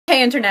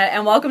Internet,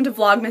 and welcome to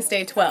Vlogmas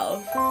Day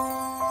 12.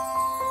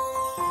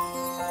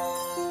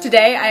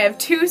 Today I have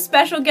two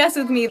special guests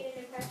with me.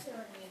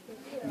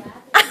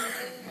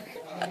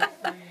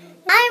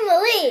 I'm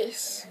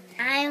Elise.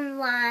 I'm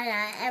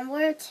Lana, and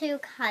we're two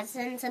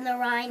cousins in the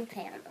Ryan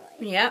family.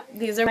 Yep,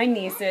 these are my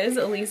nieces,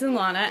 Elise and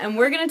Lana, and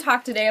we're going to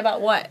talk today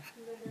about what?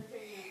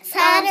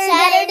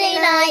 Saturday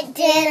night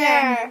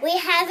dinner. We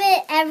have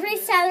it every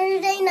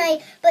Saturday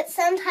night, but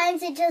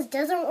sometimes it just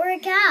doesn't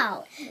work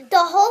out. The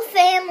whole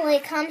family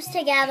comes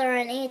together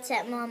and eats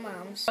at my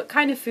mom's. What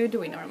kind of food do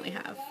we normally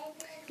have?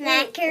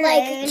 Macaroni,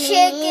 like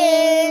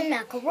chicken,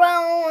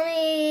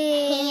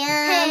 macaroni,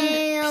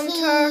 ham,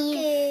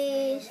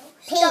 turkey,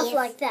 stuff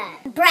like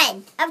that.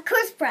 Bread, of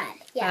course, bread.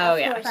 Yeah,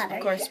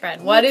 of course,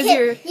 bread. What is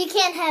your? You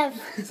can't have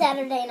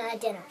Saturday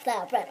night dinner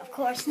without bread, of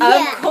course.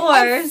 Of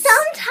course. And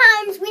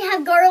sometimes we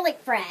have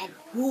garlic bread.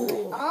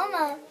 Ooh.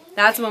 Almost.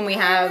 That's when we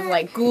have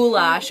like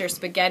goulash or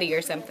spaghetti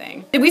or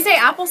something. Did we say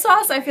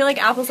applesauce? I feel like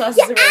applesauce is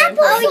a really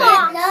important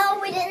thing. No,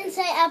 we didn't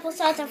say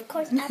applesauce. Of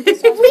course,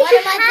 applesauce. What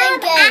am I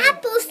thinking?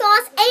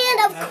 Applesauce, and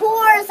of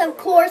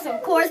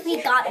course,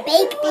 we got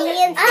baked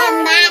beans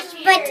and mashed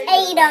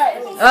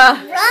potatoes.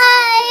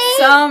 Right?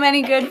 So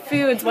many good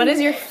foods. What is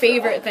your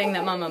favorite thing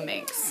that Mama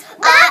makes?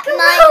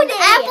 Macaroni.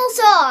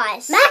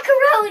 Applesauce.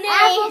 Macaroni.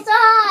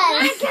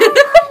 Applesauce.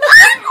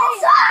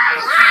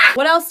 Applesauce.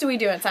 What else do we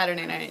do at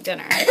Saturday night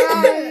dinner?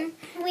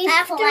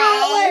 After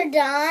we're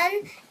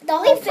done, the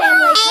whole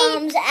family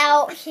comes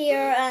out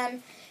here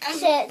and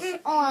sits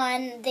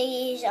on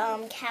these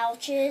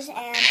couches,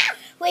 and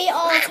we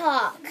all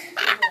talk. Getting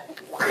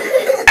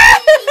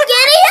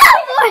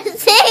up,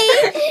 Horsey!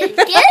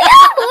 Getting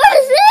up,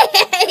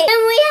 Horsey!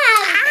 And we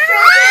have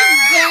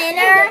Christmas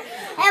dinner,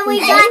 and we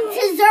got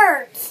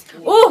desserts.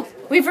 Oh,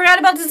 we forgot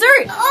about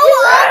dessert.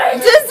 Oh,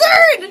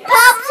 dessert!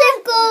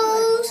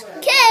 Popsicles,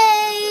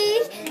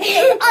 cake,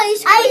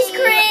 ice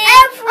cream.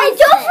 And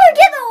don't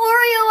forget the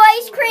Oreo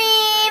ice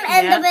cream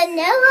and the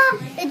vanilla,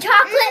 the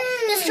chocolate,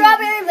 the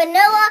strawberry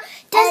vanilla.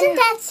 Doesn't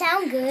that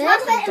sound good?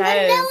 Chocolate,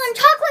 vanilla, and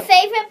chocolate.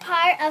 Favorite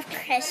part of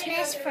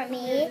Christmas for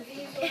me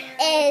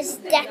is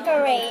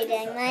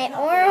decorating my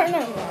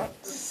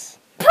ornaments.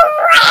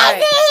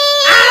 Right.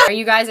 Are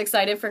you guys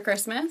excited for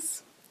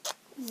Christmas?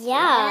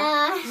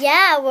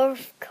 Yeah, well,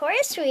 of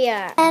course we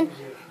are. And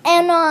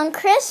on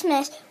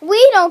Christmas,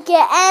 we don't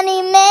get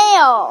any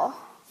mail.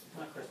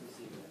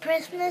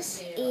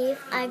 Christmas Eve,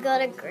 I go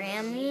to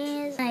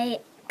Grammy's. I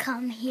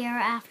come here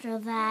after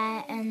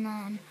that, and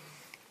then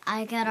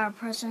I get our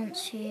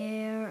presents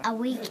here. A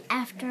week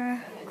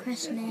after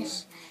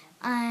Christmas,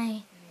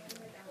 I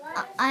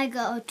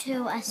go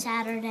to a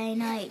Saturday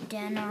night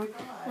dinner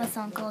with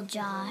Uncle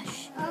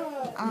Josh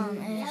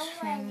and his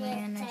family,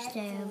 and I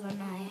stay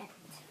overnight.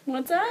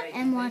 What's that?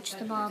 And watch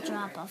the ball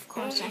drop, of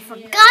course. I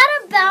forgot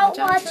about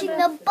watching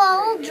the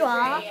ball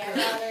drop.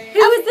 Who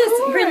is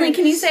this? Brinley,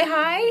 can you say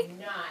hi?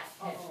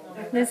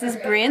 This is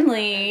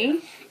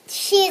Brinley.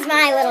 She's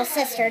my little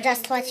sister,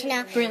 just to let you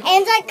know.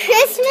 And at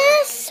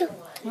Christmas,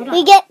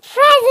 we get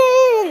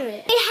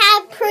presents. We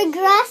have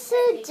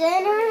progressive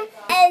dinner,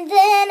 and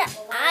then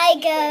I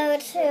go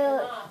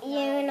to,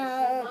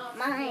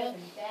 my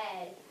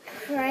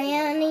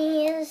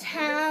granny's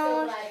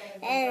house,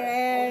 and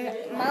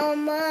then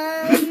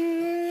Mama's.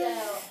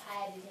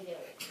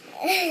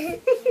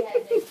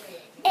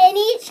 And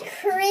each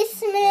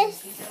Christmas,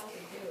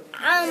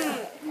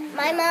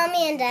 my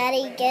mommy and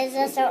daddy gives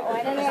us an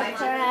ornament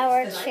for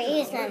our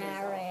trees and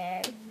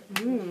our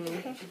room.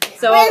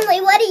 So,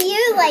 Brinley, what do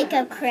you like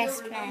of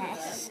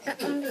Christmas?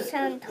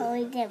 Some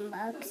toys and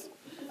bugs.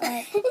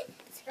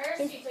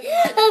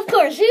 Of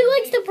course, who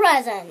likes the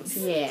presents?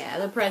 yeah,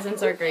 the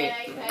presents are great.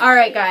 All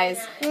right, guys,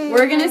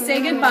 we're going to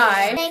say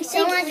goodbye. Thanks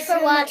so much for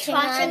watching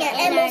it,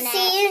 and we'll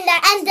see you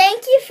next. And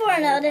thank you for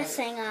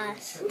noticing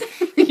us.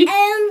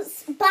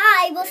 And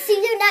bye. We'll see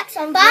you next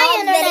one. Bye,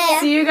 Internet.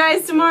 See you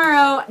guys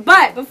tomorrow.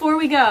 But before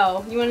we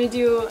go, you want to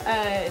do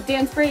a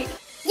dance break?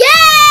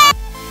 Yeah!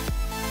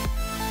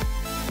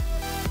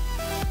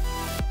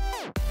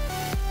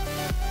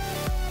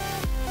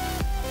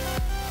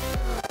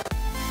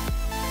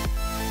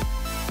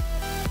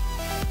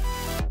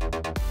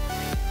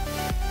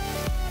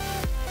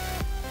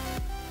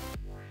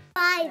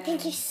 Bye.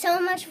 Thank you so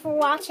much for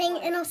watching,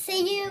 and I'll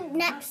see you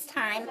next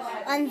time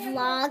on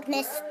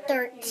Vlogmas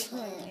 13.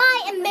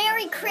 Bye, and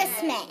Merry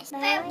Christmas.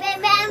 Merry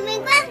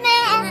Christmas.